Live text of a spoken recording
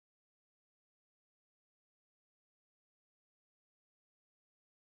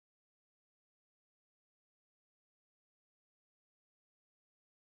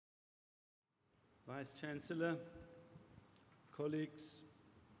Vice Chancellor, colleagues,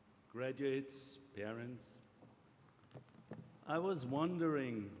 graduates, parents, I was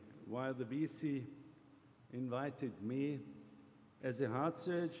wondering why the VC invited me as a heart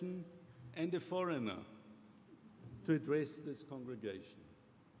surgeon and a foreigner to address this congregation.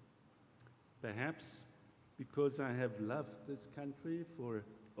 Perhaps because I have loved this country for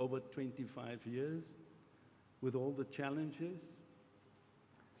over 25 years with all the challenges.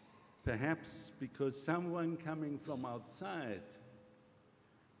 Perhaps because someone coming from outside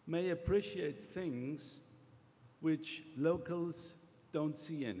may appreciate things which locals don't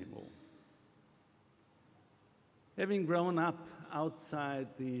see anymore. Having grown up outside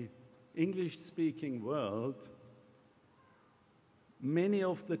the English-speaking world, many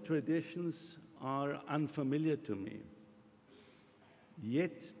of the traditions are unfamiliar to me.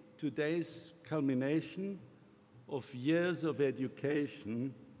 Yet today's culmination of years of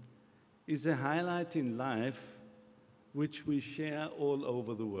education is a highlight in life which we share all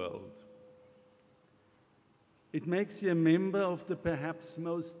over the world. It makes you a member of the perhaps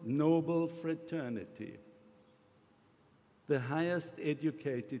most noble fraternity, the highest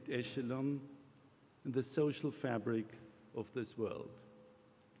educated echelon in the social fabric of this world.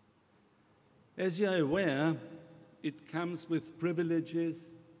 As you are aware, it comes with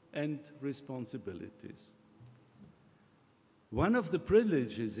privileges and responsibilities. One of the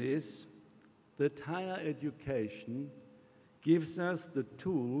privileges is that higher education gives us the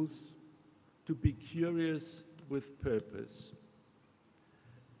tools to be curious with purpose.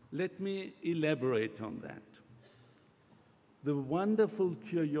 Let me elaborate on that. The wonderful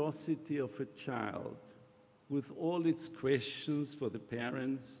curiosity of a child, with all its questions for the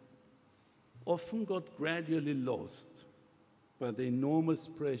parents, often got gradually lost by the enormous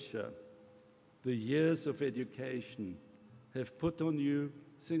pressure the years of education have put on you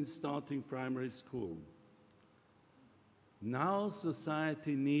since starting primary school. Now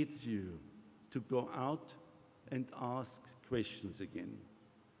society needs you to go out and ask questions again,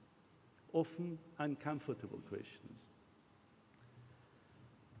 often uncomfortable questions.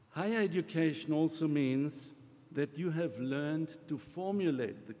 Higher education also means that you have learned to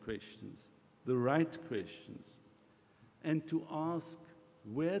formulate the questions, the right questions, and to ask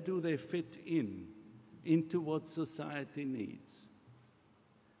where do they fit into what society needs.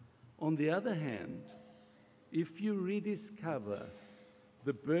 On the other hand, if you rediscover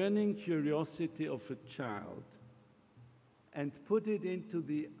the burning curiosity of a child and put it into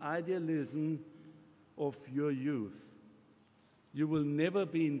the idealism of your youth, you will never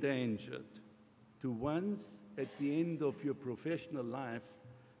be endangered to once, at the end of your professional life,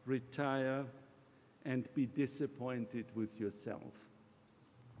 retire and be disappointed with yourself.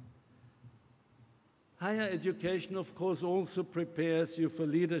 Higher education, of course, also prepares you for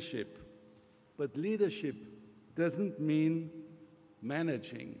leadership, but leadership doesn't mean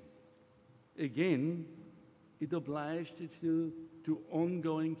managing. Again, it obliged you to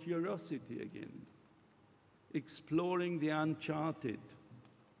ongoing curiosity again, exploring the uncharted,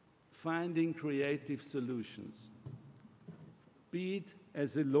 finding creative solutions, be it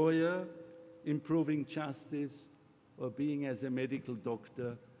as a lawyer, improving justice, or being as a medical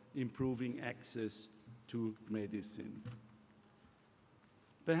doctor, improving access to medicine.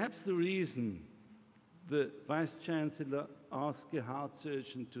 Perhaps the reason the Vice Chancellor asked a heart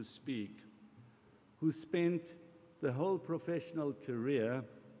surgeon to speak, who spent the whole professional career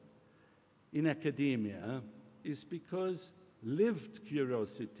in academia, is because lived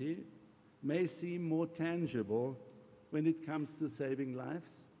curiosity may seem more tangible when it comes to saving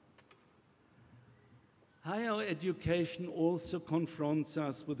lives. Higher education also confronts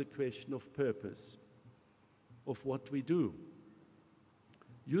us with the question of purpose, of what we do.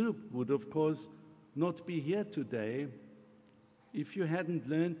 You would, of course, not be here today if you hadn't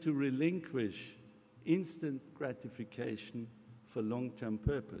learned to relinquish instant gratification for long-term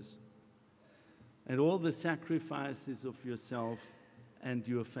purpose. And all the sacrifices of yourself and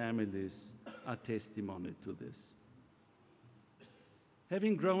your families are testimony to this.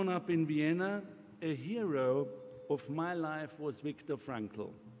 Having grown up in Vienna, a hero of my life was Viktor Frankl.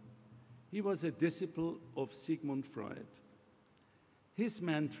 He was a disciple of Sigmund Freud. His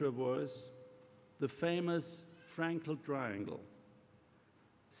mantra was the famous Frankl triangle,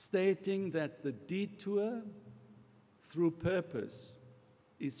 stating that the detour through purpose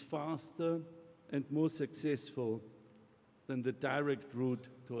is faster and more successful than the direct route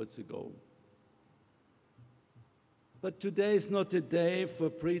towards a goal. But today is not a day for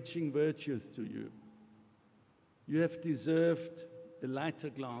preaching virtues to you. You have deserved a lighter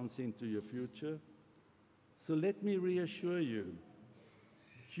glance into your future. So let me reassure you,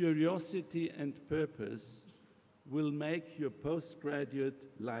 curiosity and purpose will make your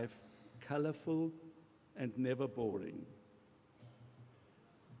postgraduate life colorful and never boring.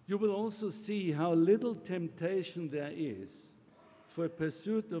 You will also see how little temptation there is for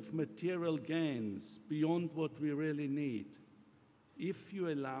pursuit of material gains beyond what we really need if you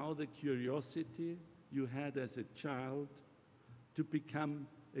allow the curiosity you had as a child to become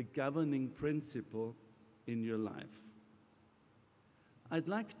a governing principle in your life. I'd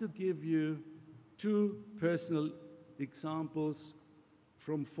like to give you two personal examples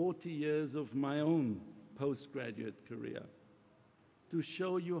from 40 years of my own postgraduate career to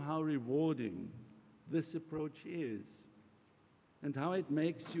show you how rewarding this approach is and how it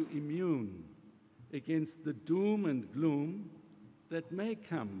makes you immune against the doom and gloom that may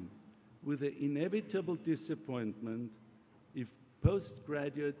come with the inevitable disappointment if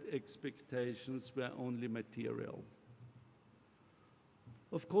postgraduate expectations were only material.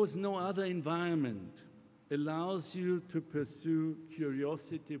 Of course, no other environment allows you to pursue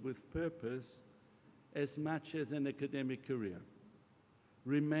curiosity with purpose as much as an academic career,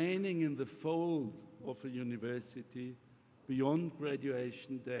 remaining in the fold of a university beyond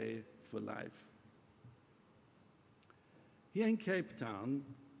graduation day for life. Here in Cape Town,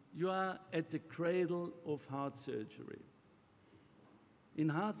 you are at the cradle of heart surgery. In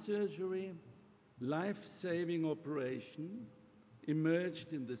heart surgery, life-saving operation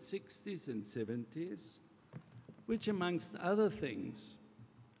emerged in the 60s and 70s, which amongst other things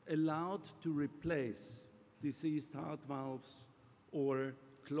allowed to replace diseased heart valves or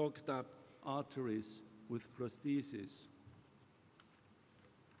clogged up arteries with prostheses.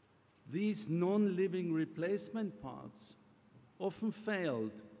 These non-living replacement parts often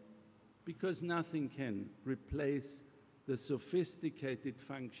failed because nothing can replace the sophisticated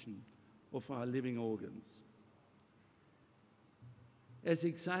function of our living organs. As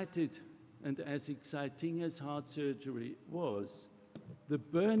excited and as exciting as heart surgery was, the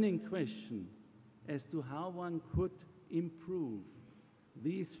burning question as to how one could improve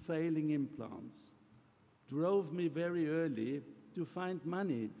these failing implants drove me very early to find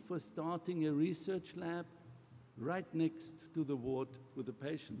money for starting a research lab right next to the ward with the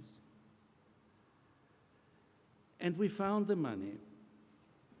patients. And we found the money,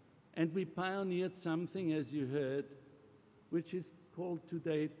 and we pioneered something, as you heard, which is called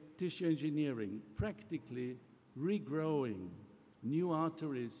today tissue engineering, practically regrowing new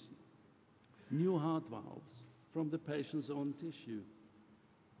arteries, new heart valves from the patient's own tissue.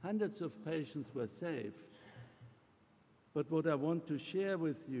 Hundreds of patients were saved. But what I want to share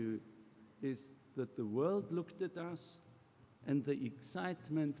with you is that the world looked at us and the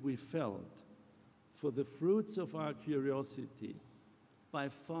excitement we felt for the fruits of our curiosity by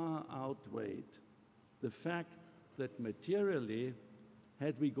far outweighed the fact that materially,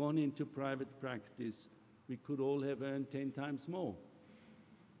 had we gone into private practice, we could all have earned 10 times more.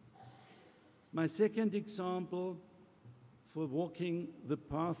 My second example for walking the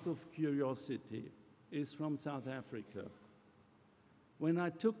path of curiosity is from South Africa. When I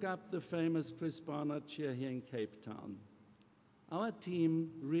took up the famous Chris Barnard chair here in Cape Town, our team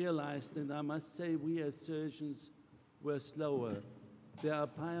realized, and I must say we as surgeons were slower. There are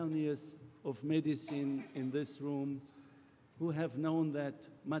pioneers of medicine in this room who have known that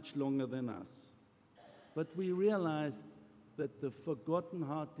much longer than us. But we realized that the forgotten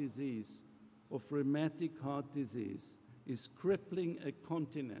heart disease of rheumatic heart disease is crippling a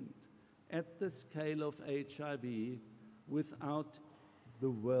continent at the scale of HIV without the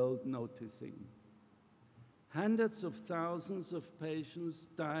world noticing. Hundreds of thousands of patients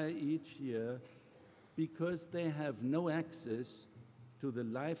die each year because they have no access to the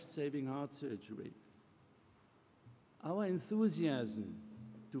life-saving heart surgery. Our enthusiasm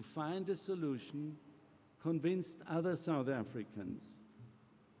to find a solution convinced other South Africans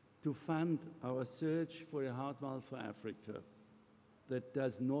to fund our search for a heart valve for Africa that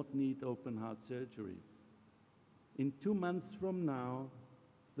does not need open heart surgery. In 2 months from now,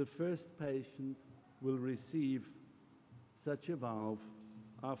 the first patient will receive such a valve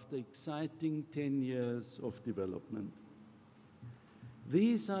after exciting 10 years of development.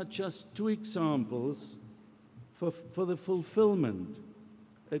 These are just two examples for the fulfillment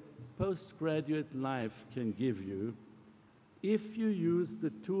a postgraduate life can give you if you use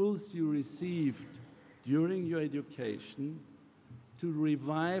the tools you received during your education to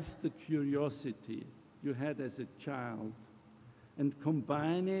revive the curiosity you had as a child and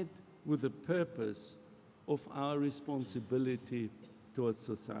combine it with the purpose of our responsibility towards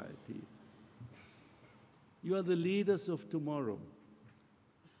society. You are the leaders of tomorrow.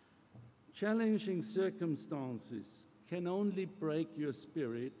 Challenging circumstances can only break your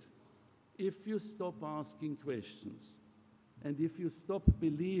spirit if you stop asking questions and if you stop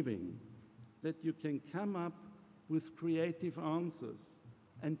believing that you can come up with creative answers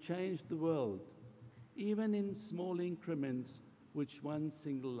and change the world, even in small increments which one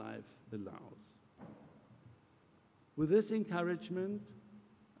single life allows. With this encouragement,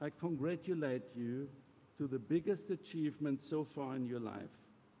 I congratulate you to the biggest achievement so far in your life,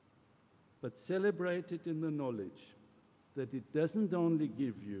 but celebrate it in the knowledge that it doesn't only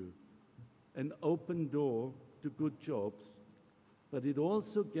give you an open door to good jobs, but it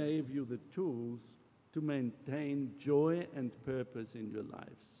also gave you the tools to maintain joy and purpose in your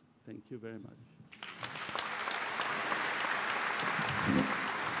lives. Thank you very much.